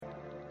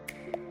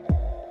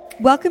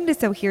Welcome to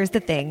So Here's the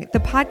Thing, the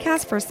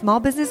podcast for small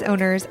business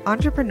owners,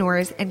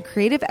 entrepreneurs, and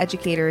creative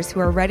educators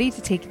who are ready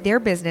to take their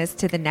business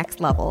to the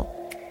next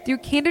level. Through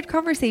candid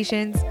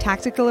conversations,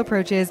 tactical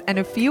approaches, and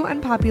a few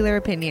unpopular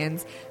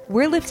opinions,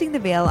 we're lifting the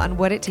veil on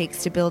what it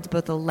takes to build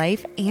both a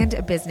life and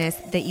a business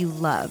that you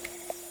love.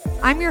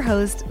 I'm your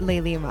host,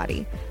 Layli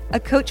Emadi, a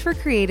coach for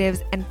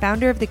creatives and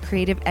founder of the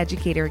Creative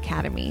Educator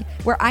Academy,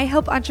 where I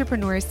help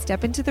entrepreneurs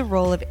step into the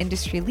role of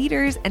industry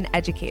leaders and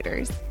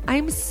educators.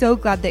 I'm so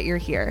glad that you're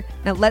here.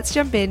 Now let's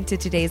jump into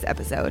today's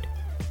episode.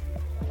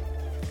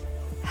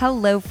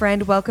 Hello,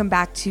 friend. Welcome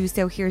back to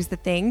So Here's the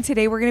Thing.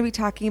 Today, we're going to be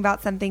talking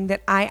about something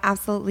that I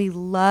absolutely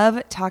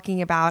love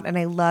talking about and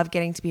I love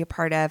getting to be a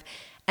part of,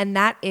 and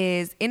that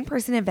is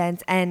in-person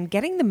events and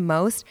getting the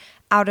most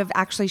out of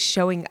actually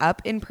showing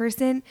up in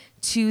person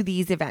to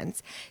these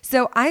events.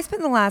 So I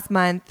spent the last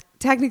month,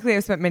 technically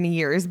I've spent many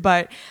years,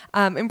 but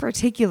in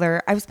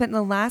particular, I've spent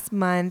the last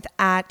month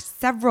at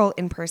several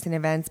in-person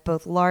events,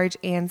 both large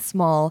and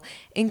small,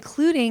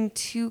 including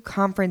 2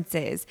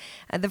 conferences.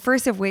 The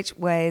first of which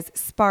was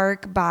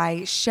Spark by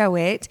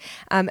Showit,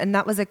 and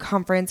that was a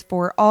conference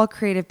for all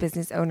creative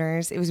business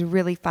owners. It was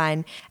really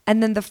fun.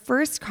 And then the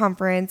first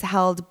conference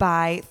held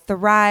by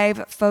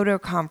Thrive Photo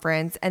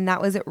Conference, and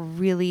that was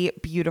really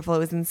beautiful. It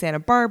was in Santa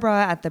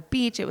Barbara at the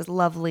beach. It was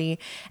lovely.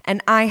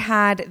 And I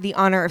had the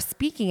honor of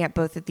speaking at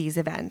both of these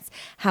events.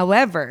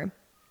 However,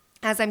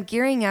 as I'm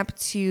gearing up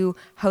to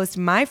host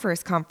my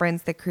first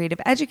conference, the Creative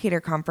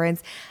Educator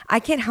Conference, I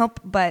can't help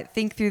but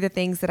think through the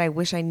things that I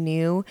wish I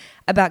knew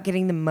about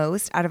getting the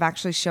most out of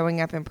actually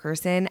showing up in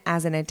person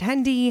as an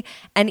attendee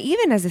and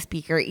even as a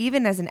speaker,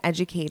 even as an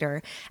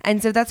educator.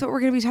 And so that's what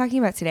we're going to be talking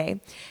about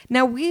today.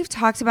 Now, we've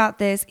talked about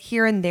this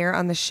here and there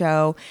on the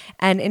show.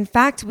 And in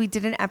fact, we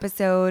did an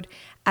episode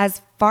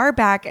as far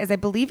back as I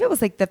believe it was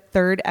like the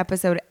 3rd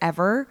episode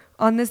ever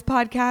on this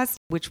podcast,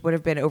 which would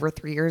have been over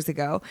 3 years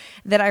ago,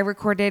 that I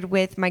recorded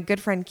with my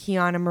good friend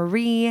Kiana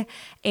Marie.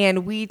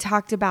 And we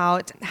talked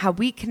about how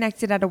we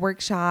connected at a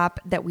workshop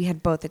that we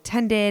had both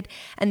attended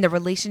and the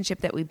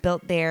relationship that we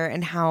built there,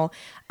 and how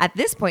at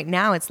this point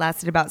now it's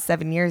lasted about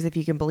 7 years, if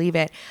you can believe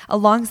it,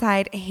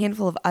 alongside a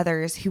handful of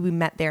others who we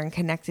met there and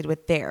connected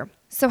with there.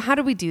 So how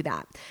do we do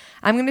that?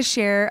 I'm going to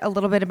share a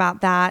little bit about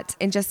that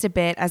in just a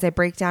bit as I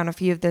break down a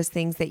few of those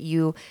things that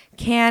you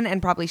can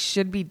and probably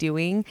should be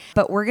doing.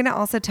 But we're going to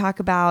also talk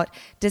about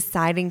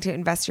deciding to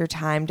invest your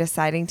time,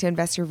 deciding to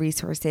invest your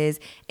resources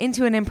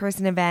into an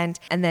in-person event,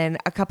 and then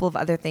a couple of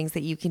other things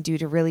that you can do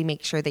to really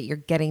make sure that you're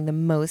getting the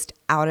most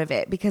out of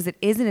it, because it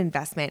is an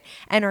investment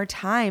and our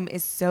time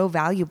is so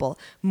valuable,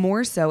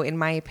 more so in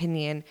my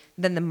opinion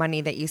than the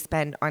money that you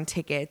spend on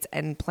tickets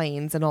and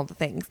planes and all the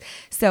things.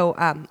 So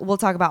we'll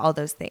talk about all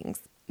those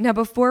things. Now,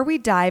 before we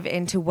dive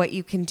into what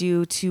you can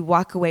do to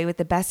walk away with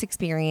the best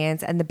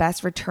experience and the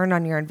best return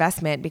on your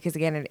investment, because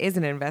again, it is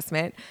an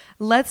investment,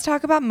 let's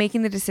talk about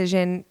making the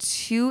decision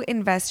to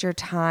invest your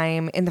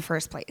time in the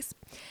first place.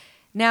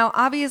 Now,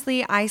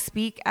 obviously, I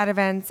speak at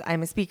events.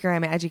 I'm a speaker.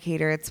 I'm an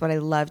educator. It's what I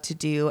love to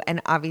do. And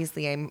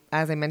obviously,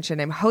 as I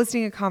mentioned, I'm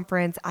hosting a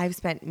conference. I've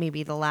spent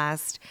maybe the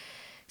last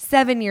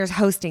 7 years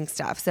hosting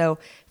stuff. So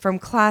from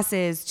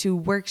classes to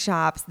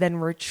workshops, then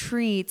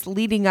retreats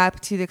leading up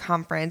to the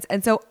conference.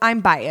 And so I'm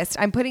biased.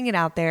 I'm putting it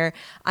out there.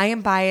 I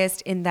am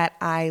biased in that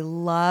I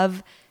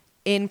love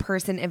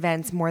in-person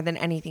events more than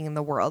anything in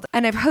the world.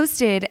 And I've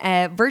hosted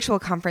a virtual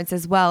conference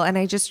as well. And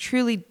I just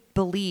truly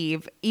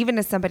believe, even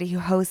as somebody who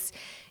hosts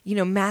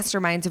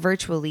masterminds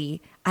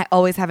virtually, I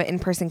always have an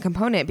in-person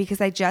component, because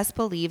I just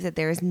believe that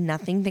there is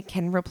nothing that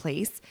can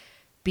replace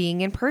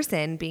being in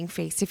person, being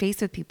face-to-face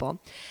with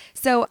people.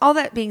 So all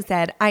that being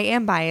said, I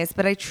am biased,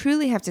 but I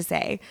truly have to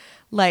say,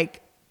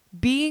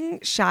 being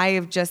shy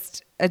of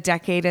just a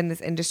decade in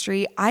this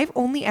industry, I've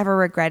only ever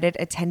regretted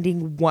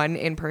attending one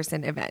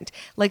in-person event.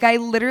 I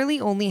literally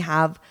only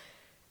have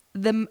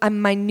a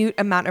minute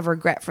amount of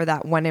regret for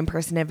that one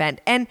in-person event.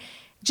 And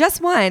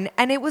just one.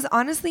 And it was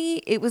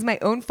my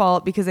own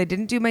fault, because I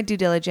didn't do my due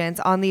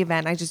diligence on the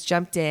event. I just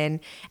jumped in,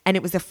 and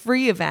it was a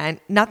free event.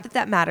 Not that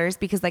that matters,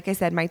 because like I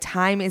said, my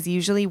time is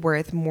usually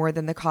worth more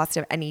than the cost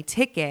of any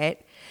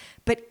ticket.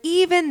 But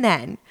even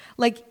then,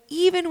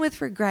 even with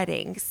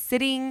regretting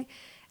sitting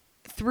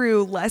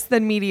through less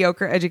than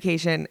mediocre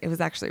education, it was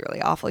actually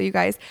really awful, you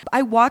guys.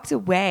 I walked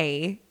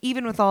away,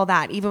 even with all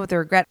that, even with the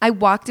regret, I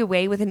walked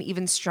away with an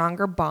even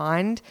stronger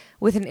bond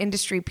with an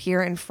industry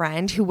peer and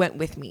friend who went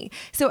with me.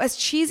 So as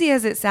cheesy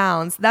as it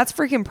sounds, that's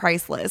freaking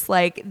priceless.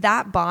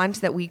 That bond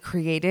that we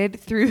created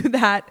through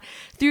that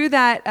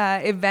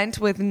event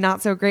with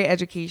not so great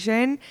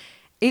education,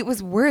 it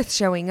was worth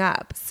showing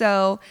up.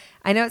 So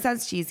I know it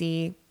sounds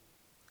cheesy.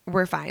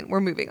 We're fine.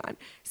 We're moving on.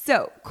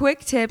 So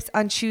quick tips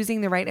on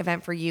choosing the right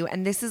event for you.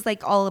 And this is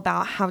all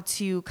about how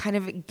to kind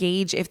of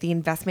gauge if the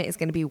investment is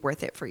going to be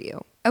worth it for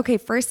you. Okay,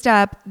 first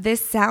up,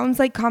 this sounds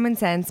like common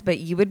sense, but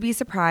you would be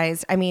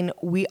surprised. I mean,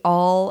 we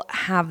all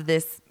have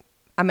this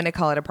I'm going to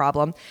call it a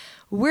problem.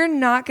 We're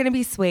not going to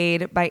be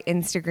swayed by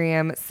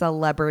Instagram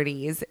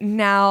celebrities.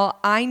 Now,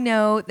 I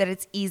know that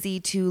it's easy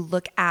to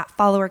look at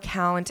follower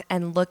count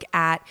and look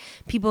at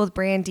people with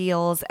brand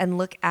deals and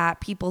look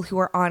at people who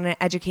are on an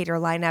educator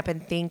lineup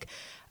and think,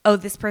 oh,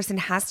 this person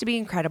has to be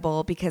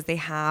incredible because they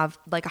have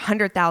like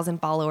 100,000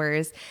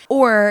 followers,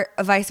 or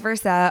vice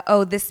versa.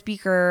 Oh, this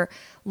speaker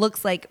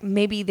looks like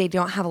maybe they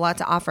don't have a lot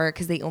to offer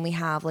because they only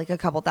have like a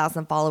couple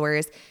thousand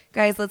followers.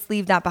 Guys, let's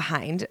leave that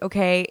behind,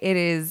 okay? It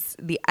is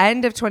the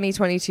end of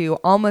 2022,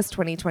 almost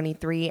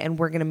 2023, and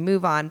we're going to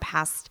move on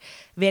past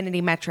vanity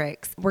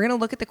metrics. We're going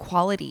to look at the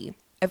quality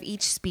of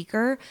each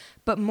speaker,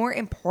 but more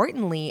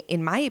importantly,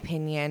 in my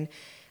opinion,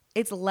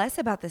 it's less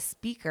about the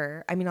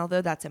speaker. I mean,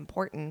 although that's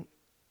important,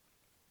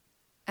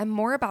 and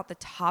more about the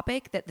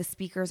topic that the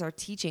speakers are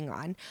teaching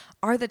on.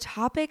 Are the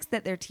topics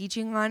that they're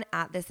teaching on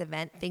at this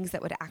event things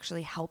that would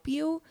actually help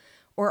you,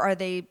 or are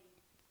they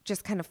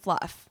just kind of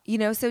fluff?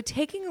 So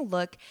taking a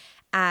look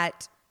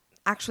at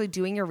actually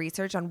doing your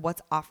research on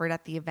what's offered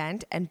at the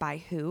event and by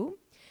who.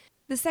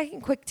 The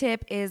second quick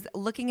tip is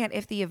looking at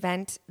if the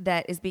event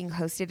that is being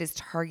hosted is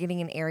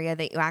targeting an area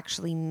that you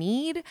actually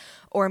need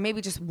or maybe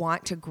just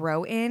want to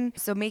grow in.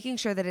 So making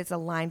sure that it's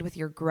aligned with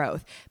your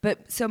growth.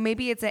 So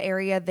maybe it's an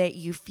area that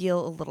you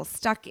feel a little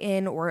stuck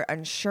in or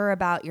unsure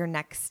about your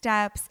next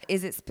steps.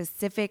 Is it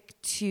specific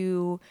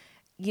to,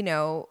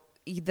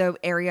 the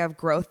area of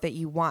growth that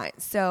you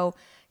want? So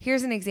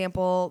here's an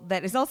example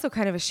that is also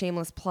kind of a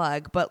shameless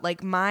plug, but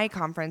like my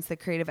conference, the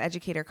Creative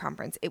Educator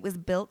Conference, it was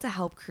built to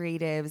help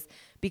creatives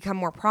become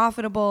more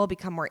profitable,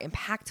 become more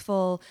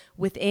impactful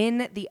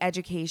within the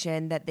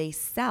education that they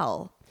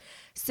sell.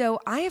 So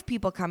I have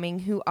people coming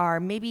who are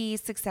maybe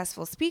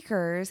successful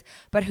speakers,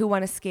 but who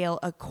want to scale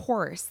a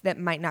course that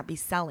might not be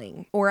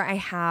selling. Or I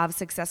have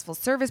successful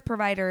service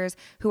providers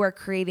who are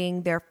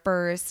creating their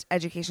first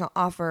educational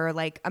offer,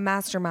 like a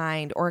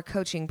mastermind or a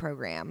coaching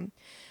program.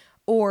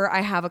 Or I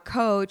have a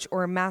coach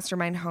or a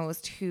mastermind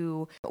host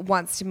who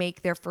wants to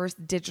make their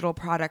first digital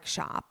product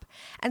shop.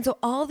 And so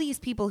all these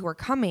people who are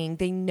coming,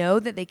 they know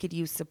that they could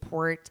use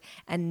support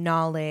and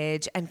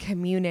knowledge and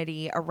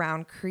community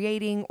around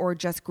creating or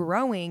just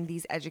growing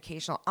these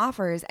educational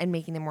offers and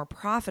making them more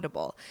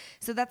profitable.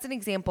 So that's an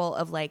example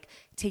of like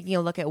taking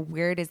a look at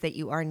where it is that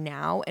you are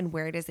now and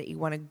where it is that you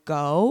want to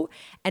go,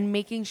 and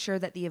making sure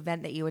that the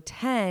event that you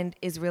attend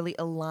is really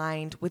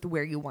aligned with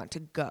where you want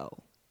to go.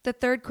 The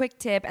third quick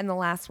tip and the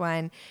last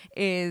one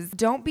is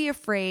don't be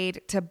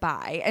afraid to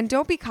buy and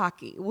don't be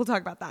cocky. We'll talk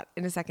about that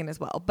in a second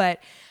as well. But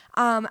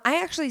I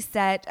actually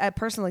set a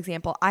personal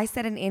example. I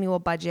set an annual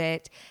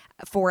budget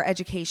for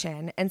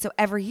education. And so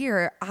every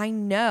year I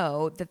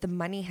know that the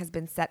money has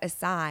been set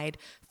aside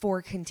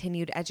for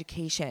continued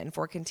education,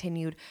 for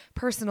continued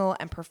personal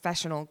and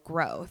professional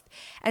growth.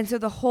 And so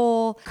the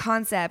whole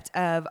concept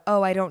of,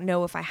 oh, I don't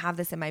know if I have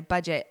this in my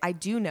budget, I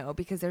do know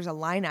because there's a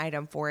line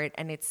item for it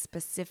and it's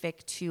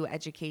specific to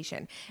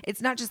education.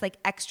 It's not just like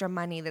extra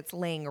money that's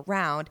laying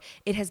around.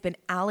 It has been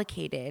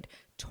allocated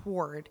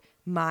toward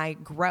my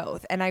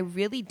growth. And I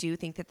really do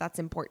think that that's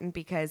important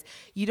because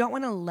you don't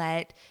want to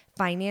let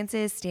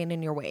finances stand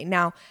in your way.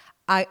 Now,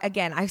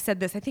 I've said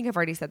this, I think I've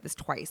already said this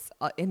twice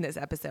in this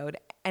episode,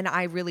 and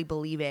I really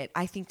believe it.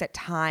 I think that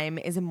time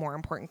is a more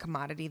important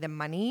commodity than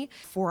money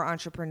for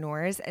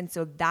entrepreneurs. And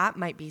so that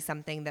might be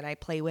something that I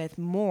play with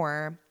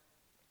more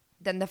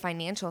than the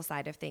financial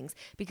side of things,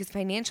 because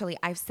financially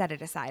I've set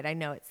it aside. I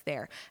know it's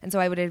there. And so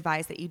I would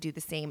advise that you do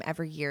the same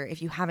every year.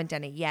 If you haven't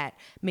done it yet,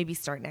 maybe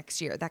start next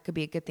year. That could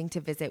be a good thing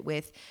to visit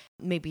with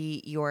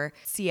maybe your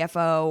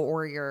CFO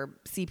or your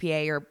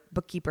CPA or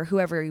bookkeeper,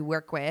 whoever you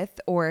work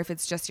with. Or if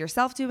it's just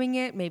yourself doing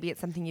it, maybe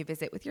it's something you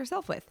visit with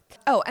yourself with.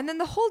 Oh, and then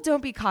the whole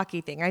don't be cocky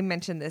thing. I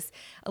mentioned this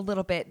a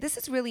little bit. This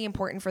is really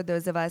important for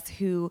those of us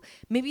who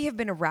maybe have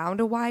been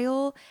around a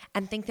while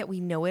and think that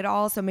we know it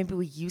all. So maybe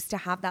we used to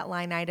have that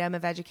line item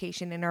of education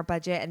in our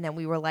budget, and then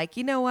we were like,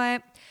 you know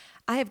what?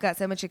 I have got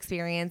so much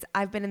experience.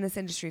 I've been in this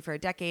industry for a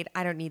decade.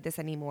 I don't need this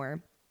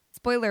anymore.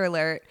 Spoiler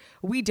alert,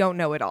 we don't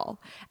know it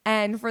all.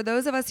 And for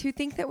those of us who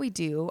think that we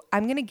do,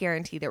 I'm going to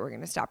guarantee that we're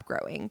going to stop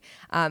growing.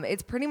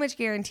 It's pretty much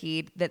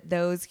guaranteed that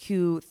those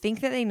who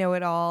think that they know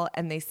it all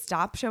and they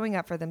stop showing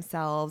up for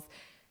themselves,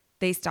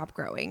 they stop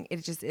growing.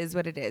 It just is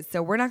what it is.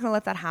 So we're not going to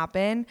let that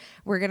happen.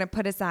 We're going to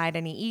put aside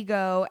any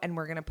ego and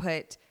we're going to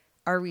put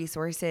our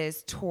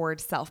resources toward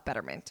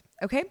self-betterment.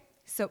 Okay?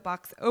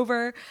 Soapbox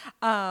over.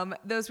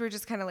 Those were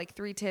just kind of like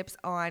 3 tips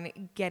on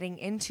getting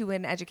into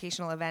an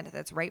educational event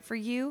that's right for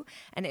you,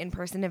 an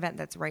in-person event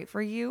that's right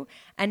for you.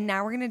 And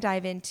now we're going to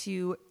dive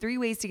into 3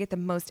 ways to get the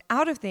most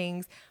out of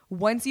things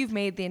once you've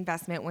made the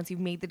investment, once you've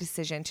made the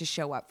decision to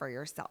show up for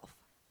yourself.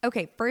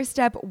 Okay, first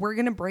up, we're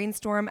going to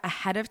brainstorm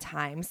ahead of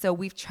time. So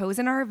we've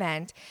chosen our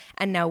event,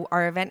 and now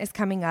our event is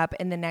coming up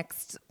in the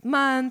next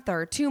month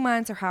or 2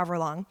 months or however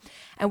long.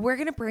 And we're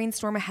going to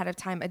brainstorm ahead of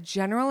time a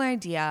general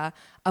idea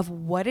of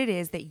what it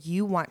is that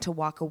you want to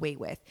walk away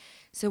with.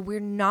 So we're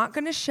not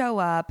going to show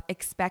up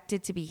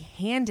expected to be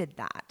handed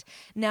that.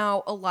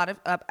 Now, a lot of,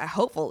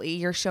 hopefully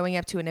you're showing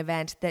up to an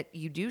event that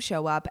you do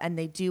show up and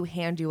they do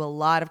hand you a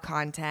lot of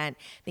content.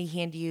 They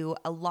hand you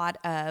a lot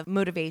of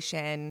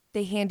motivation.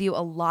 They hand you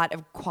a lot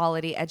of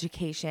quality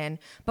education.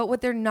 But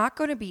what they're not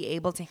going to be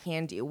able to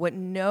hand you, what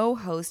no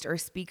host or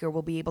speaker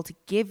will be able to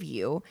give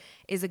you,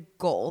 is a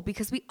goal,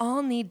 because we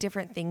all need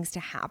different things to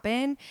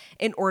happen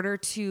in order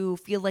to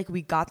feel like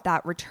we got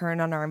that return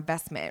on our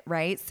investment,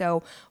 right?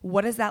 So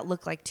what does that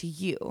look like to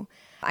you?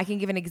 I can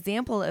give an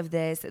example of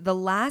this. The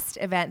last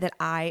event that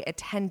I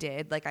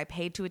attended, like I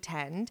paid to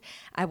attend,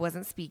 I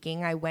wasn't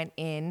speaking. I went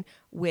in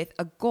with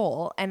a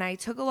goal and I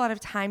took a lot of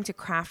time to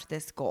craft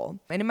this goal.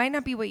 And it might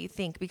not be what you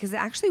think, because it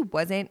actually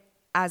wasn't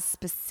as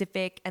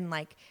specific and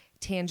like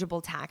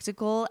tangible,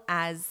 tactical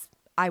as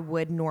I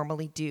would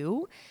normally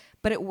do,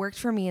 but it worked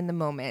for me in the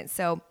moment.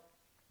 So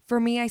for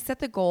me, I set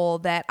the goal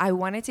that I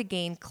wanted to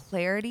gain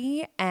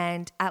clarity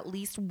and at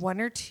least one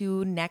or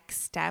two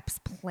next steps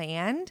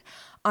planned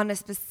on a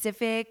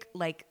specific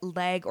like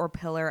leg or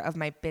pillar of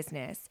my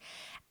business.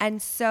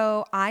 And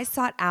so I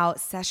sought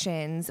out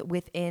sessions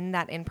within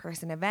that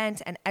in-person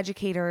event and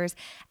educators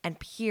and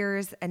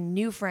peers and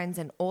new friends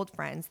and old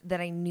friends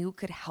that I knew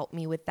could help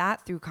me with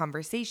that through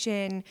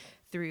conversation,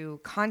 through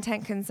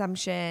content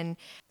consumption.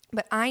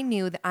 But I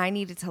knew that I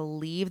needed to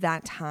leave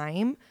that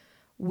time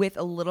with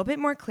a little bit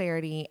more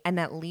clarity and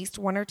at least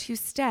one or two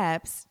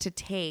steps to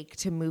take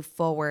to move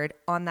forward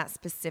on that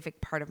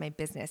specific part of my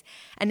business.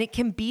 And it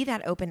can be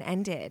that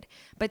open-ended.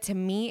 But to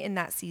me in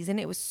that season,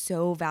 it was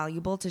so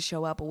valuable to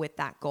show up with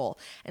that goal.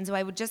 And so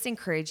I would just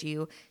encourage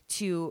you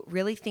to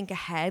really think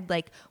ahead,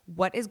 like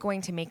what is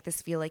going to make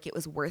this feel like it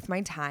was worth my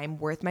time,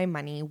 worth my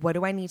money? What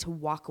do I need to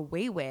walk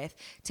away with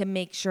to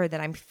make sure that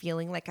I'm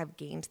feeling like I've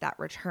gained that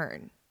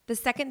return? The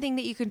second thing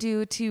that you can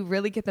do to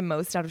really get the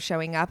most out of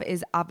showing up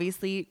is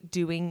obviously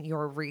doing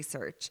your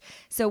research.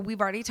 So we've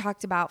already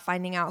talked about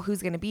finding out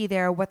who's going to be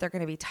there, what they're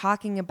going to be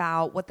talking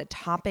about, what the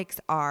topics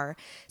are.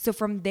 So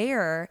from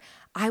there,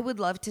 I would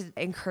love to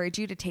encourage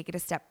you to take it a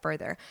step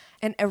further.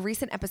 And a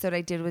recent episode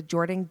I did with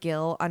Jordan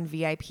Gill on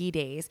VIP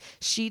Days,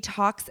 she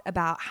talks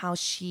about how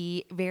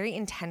she very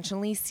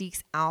intentionally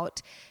seeks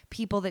out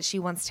people that she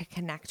wants to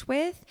connect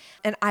with.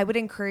 And I would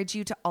encourage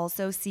you to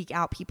also seek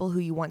out people who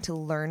you want to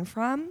learn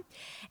from.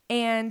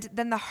 And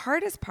then the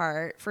hardest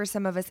part for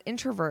some of us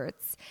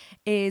introverts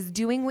is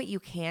doing what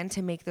you can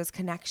to make those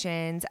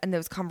connections and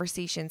those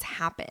conversations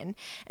happen.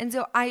 And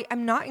so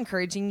I'm not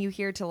encouraging you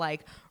here to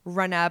like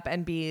run up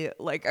and be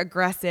like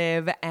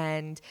aggressive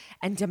and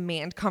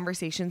demand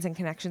conversations and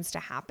connections to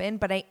happen.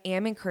 But I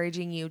am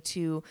encouraging you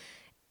to,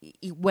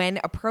 when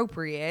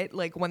appropriate,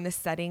 like when the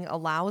setting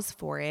allows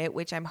for it,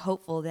 which I'm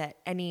hopeful that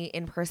any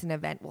in-person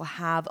event will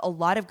have a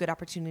lot of good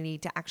opportunity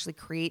to actually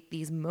create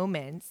these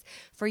moments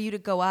for you to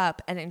go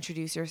up and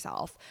introduce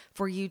yourself,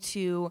 for you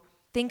to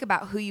think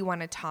about who you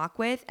want to talk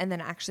with and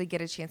then actually get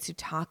a chance to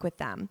talk with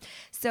them.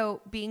 So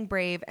being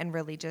brave and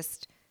really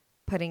just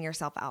putting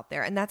yourself out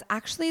there. And that's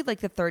actually like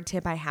the third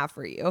tip I have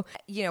for you.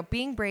 You know,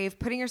 being brave,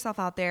 putting yourself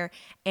out there,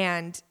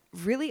 and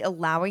really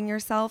allowing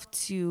yourself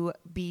to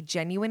be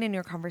genuine in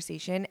your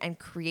conversation and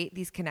create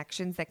these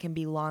connections that can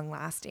be long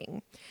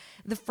lasting.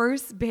 The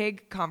first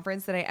big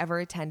conference that I ever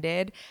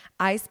attended,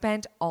 I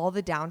spent all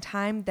the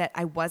downtime that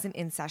I wasn't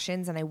in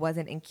sessions and I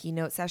wasn't in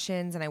keynote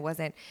sessions and I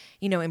wasn't,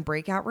 in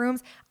breakout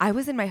rooms. I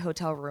was in my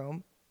hotel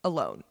room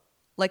alone.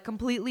 Like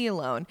completely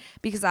alone,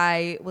 because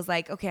I was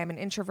like, okay, I'm an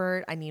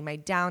introvert. I need my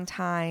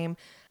downtime.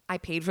 I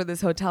paid for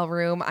this hotel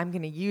room. I'm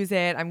going to use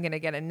it. I'm going to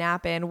get a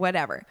nap in,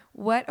 whatever.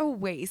 What a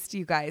waste,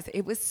 you guys.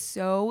 It was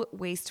so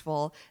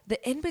wasteful.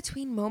 The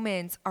in-between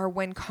moments are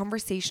when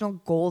conversational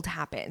gold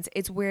happens.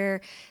 It's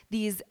where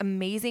these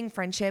amazing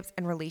friendships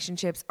and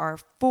relationships are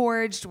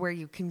forged, where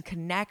you can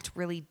connect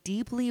really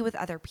deeply with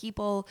other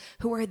people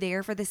who are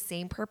there for the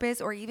same purpose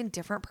or even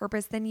different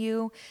purpose than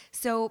you.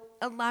 So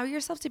allow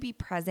yourself to be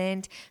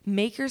present,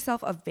 make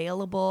yourself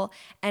available,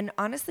 and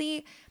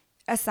honestly,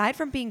 aside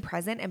from being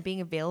present and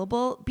being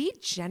available, be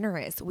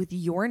generous with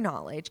your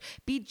knowledge,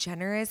 be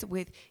generous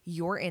with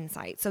your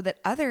insight so that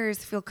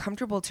others feel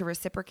comfortable to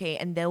reciprocate,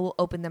 and they will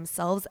open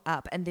themselves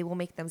up and they will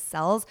make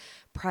themselves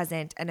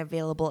present and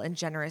available and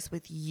generous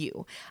with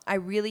you. I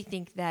really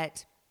think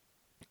that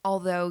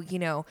although,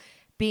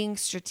 being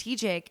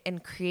strategic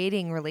and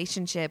creating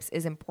relationships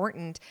is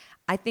important,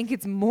 I think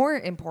it's more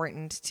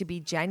important to be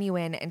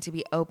genuine and to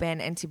be open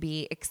and to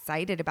be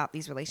excited about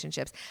these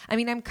relationships. I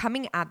mean, I'm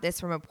coming at this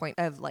from a point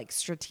of like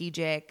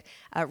strategic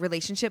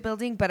relationship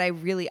building, but I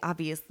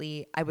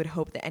would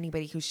hope that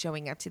anybody who's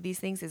showing up to these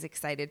things is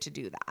excited to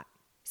do that.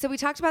 So we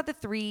talked about the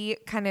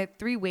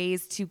three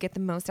ways to get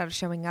the most out of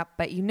showing up,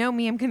 but you know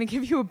me, I'm going to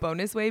give you a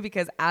bonus way,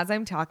 because as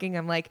I'm talking,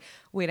 I'm like,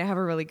 wait, I have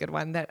a really good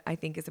one that I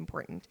think is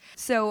important.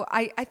 So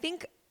I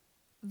think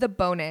the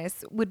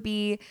bonus would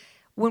be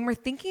when we're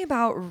thinking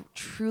about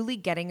truly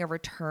getting a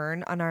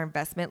return on our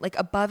investment, like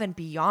above and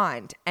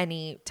beyond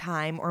any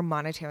time or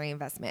monetary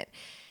investment.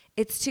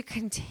 It's to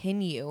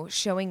continue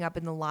showing up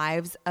in the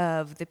lives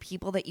of the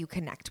people that you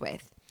connect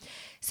with.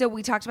 So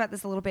we talked about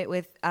this a little bit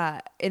with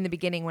in the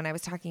beginning when I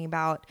was talking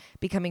about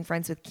becoming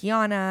friends with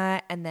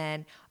Kiana and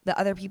then the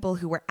other people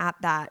who were at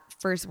that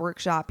first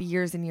workshop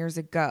years and years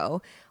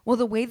ago. Well,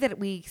 the way that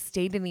we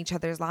stayed in each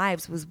other's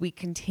lives was we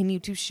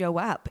continued to show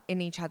up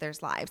in each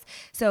other's lives.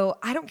 So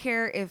I don't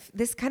care if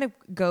this kind of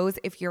goes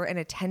if you're an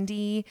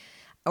attendee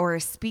or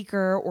a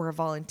speaker or a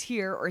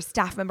volunteer or a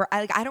staff member.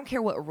 I don't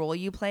care what role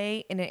you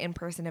play in an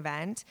in-person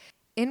event.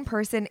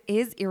 In-person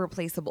is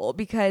irreplaceable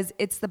because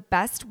it's the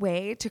best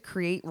way to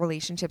create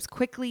relationships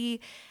quickly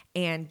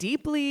and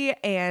deeply.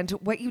 And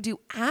what you do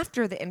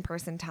after the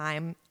in-person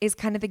time is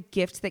kind of the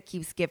gift that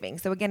keeps giving.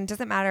 So again, it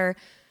doesn't matter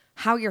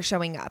how you're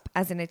showing up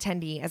as an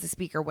attendee, as a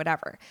speaker,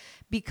 whatever,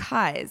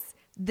 because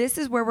this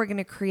is where we're going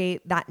to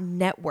create that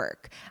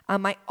network.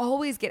 I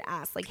always get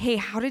asked like, hey,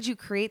 how did you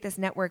create this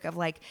network of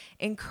like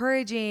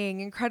encouraging,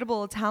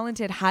 incredible,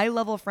 talented, high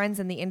level friends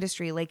in the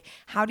industry? Like,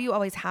 how do you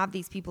always have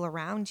these people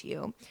around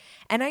you?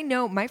 And I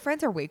know my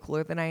friends are way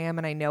cooler than I am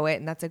and I know it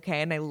and that's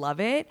okay. And I love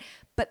it,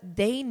 but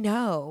they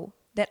know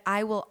that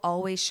I will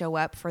always show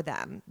up for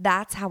them.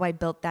 That's how I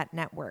built that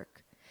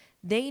network.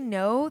 They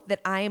know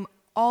that I am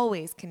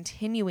always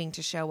continuing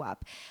to show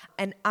up.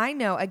 And I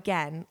know,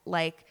 again,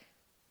 like,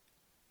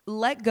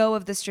 let go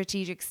of the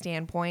strategic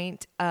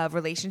standpoint of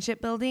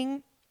relationship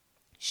building.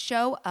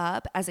 Show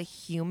up as a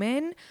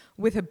human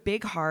with a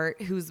big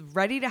heart who's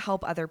ready to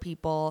help other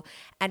people,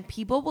 and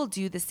people will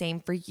do the same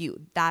for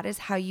you. That is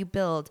how you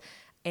build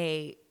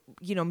a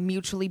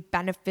mutually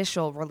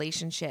beneficial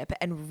relationship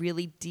and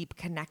really deep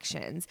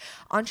connections.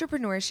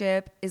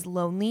 Entrepreneurship is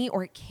lonely,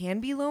 or it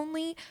can be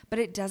lonely, but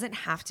it doesn't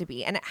have to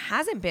be. And it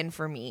hasn't been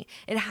for me.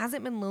 It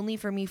hasn't been lonely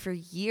for me for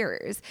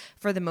years,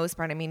 for the most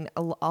part. I mean,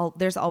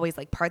 there's always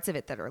like parts of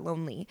it that are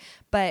lonely,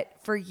 but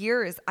for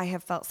years I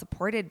have felt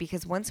supported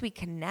because once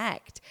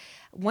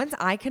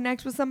I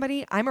connect with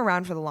somebody, I'm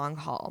around for the long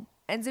haul.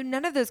 And so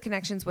none of those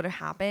connections would have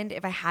happened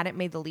if I hadn't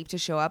made the leap to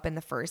show up in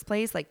the first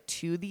place, like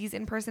to these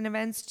in-person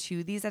events,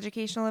 to these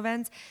educational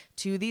events,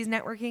 to these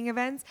networking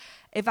events.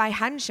 If I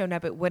hadn't shown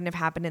up, it wouldn't have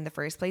happened in the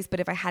first place. But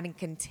if I hadn't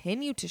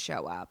continued to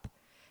show up,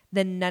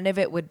 then none of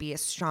it would be as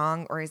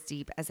strong or as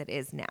deep as it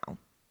is now.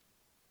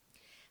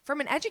 From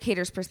an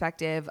educator's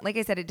perspective, like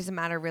I said, it doesn't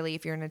matter really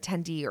if you're an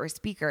attendee or a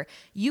speaker.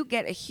 You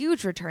get a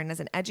huge return as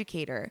an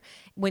educator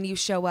when you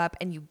show up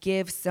and you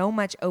give so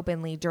much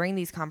openly during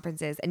these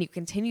conferences and you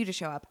continue to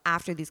show up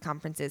after these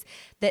conferences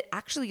that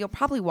actually you'll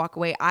probably walk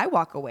away. I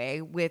walk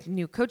away with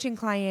new coaching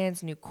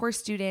clients, new course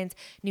students,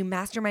 new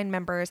mastermind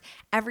members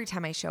every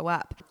time I show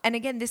up. And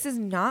again, this is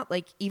not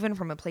like even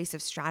from a place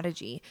of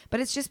strategy, but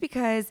it's just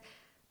because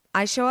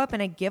I show up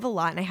and I give a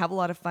lot and I have a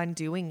lot of fun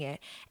doing it.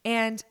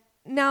 And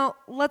now,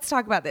 let's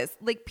talk about this.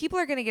 Like, people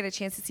are going to get a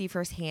chance to see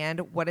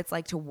firsthand what it's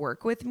like to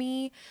work with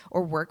me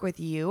or work with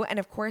you. And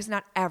of course,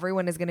 not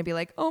everyone is going to be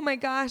like, oh my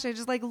gosh, I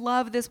just like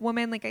love this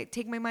woman. Like, I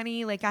take my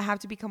money. Like, I have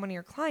to become one of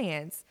your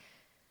clients.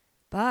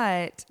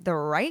 But the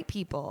right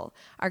people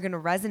are going to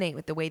resonate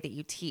with the way that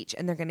you teach.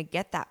 And they're going to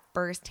get that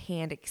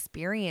firsthand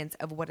experience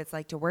of what it's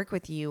like to work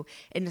with you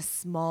in a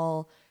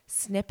small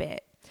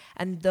snippet.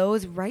 And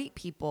those right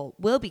people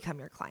will become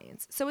your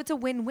clients. So it's a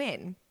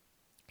win-win.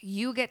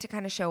 You get to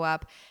kind of show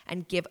up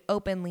and give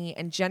openly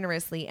and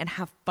generously and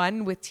have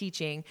fun with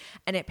teaching,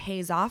 and it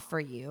pays off for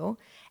you.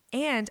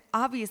 And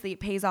obviously it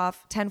pays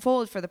off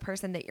tenfold for the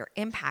person that you're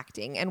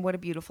impacting, and what a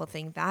beautiful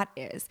thing that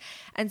is.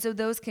 And so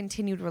those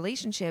continued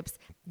relationships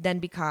then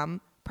become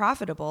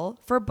profitable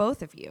for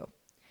both of you.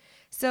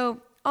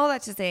 So all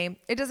that to say,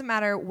 it doesn't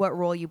matter what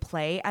role you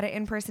play at an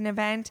in-person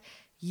event,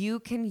 you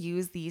can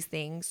use these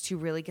things to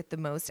really get the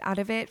most out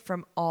of it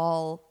from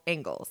all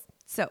angles.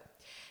 So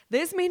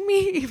this made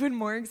me even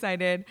more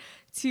excited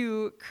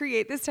to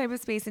create this type of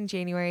space in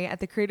January at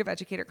the Creative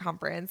Educator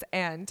Conference.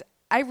 And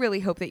I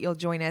really hope that you'll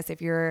join us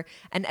if you're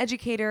an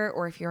educator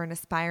or if you're an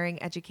aspiring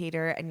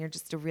educator and you're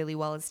just a really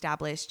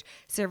well-established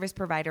service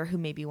provider who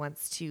maybe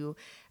wants to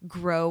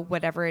grow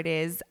whatever it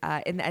is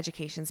in the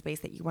education space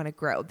that you want to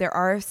grow. There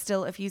are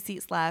still a few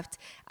seats left.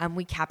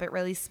 We cap it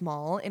really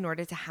small in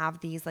order to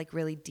have these like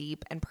really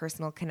deep and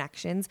personal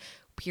connections,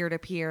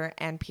 peer-to-peer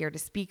and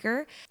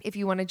peer-to-speaker. If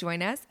you want to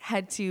join us,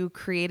 head to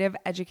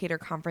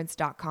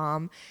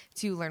creativeeducatorconference.com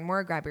to learn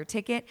more, grab your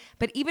ticket.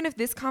 But even if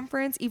this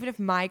conference, even if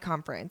my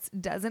conference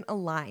doesn't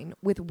align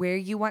with where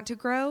you want to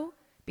grow,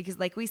 because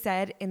like we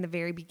said in the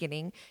very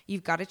beginning,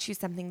 you've got to choose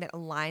something that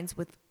aligns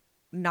with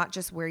not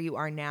just where you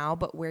are now,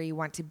 but where you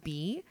want to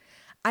be.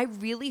 I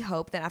really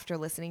hope that after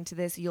listening to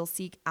this, you'll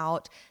seek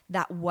out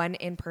that one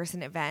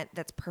in-person event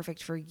that's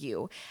perfect for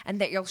you,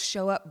 and that you'll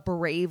show up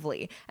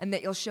bravely, and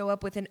that you'll show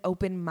up with an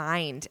open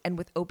mind and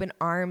with open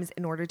arms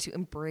in order to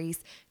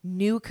embrace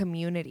new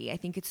community. I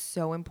think it's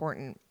so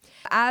important.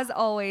 As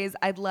always,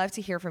 I'd love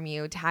to hear from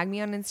you. Tag me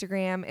on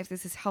Instagram if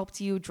this has helped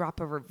you. Drop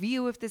a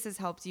review if this has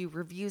helped you.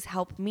 Reviews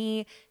help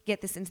me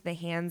get this into the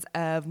hands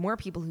of more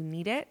people who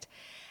need it.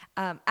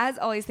 As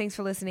always, thanks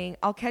for listening.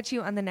 I'll catch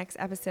you on the next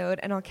episode,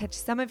 and I'll catch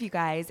some of you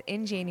guys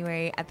in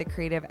January at the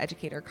Creative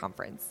Educator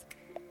Conference.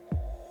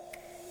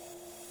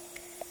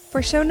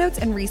 For show notes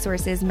and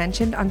resources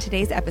mentioned on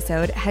today's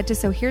episode, head to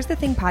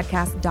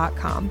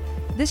sohere'sthethingpodcast.com.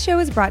 This show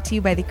is brought to you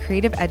by the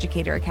Creative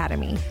Educator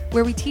Academy,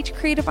 where we teach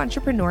creative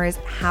entrepreneurs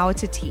how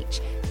to teach,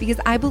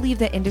 because I believe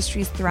that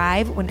industries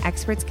thrive when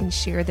experts can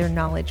share their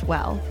knowledge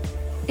well.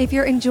 If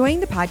you're enjoying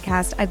the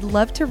podcast, I'd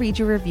love to read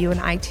your review on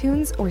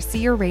iTunes or see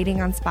your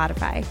rating on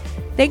Spotify.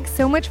 Thanks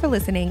so much for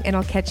listening, and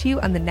I'll catch you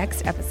on the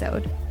next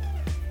episode.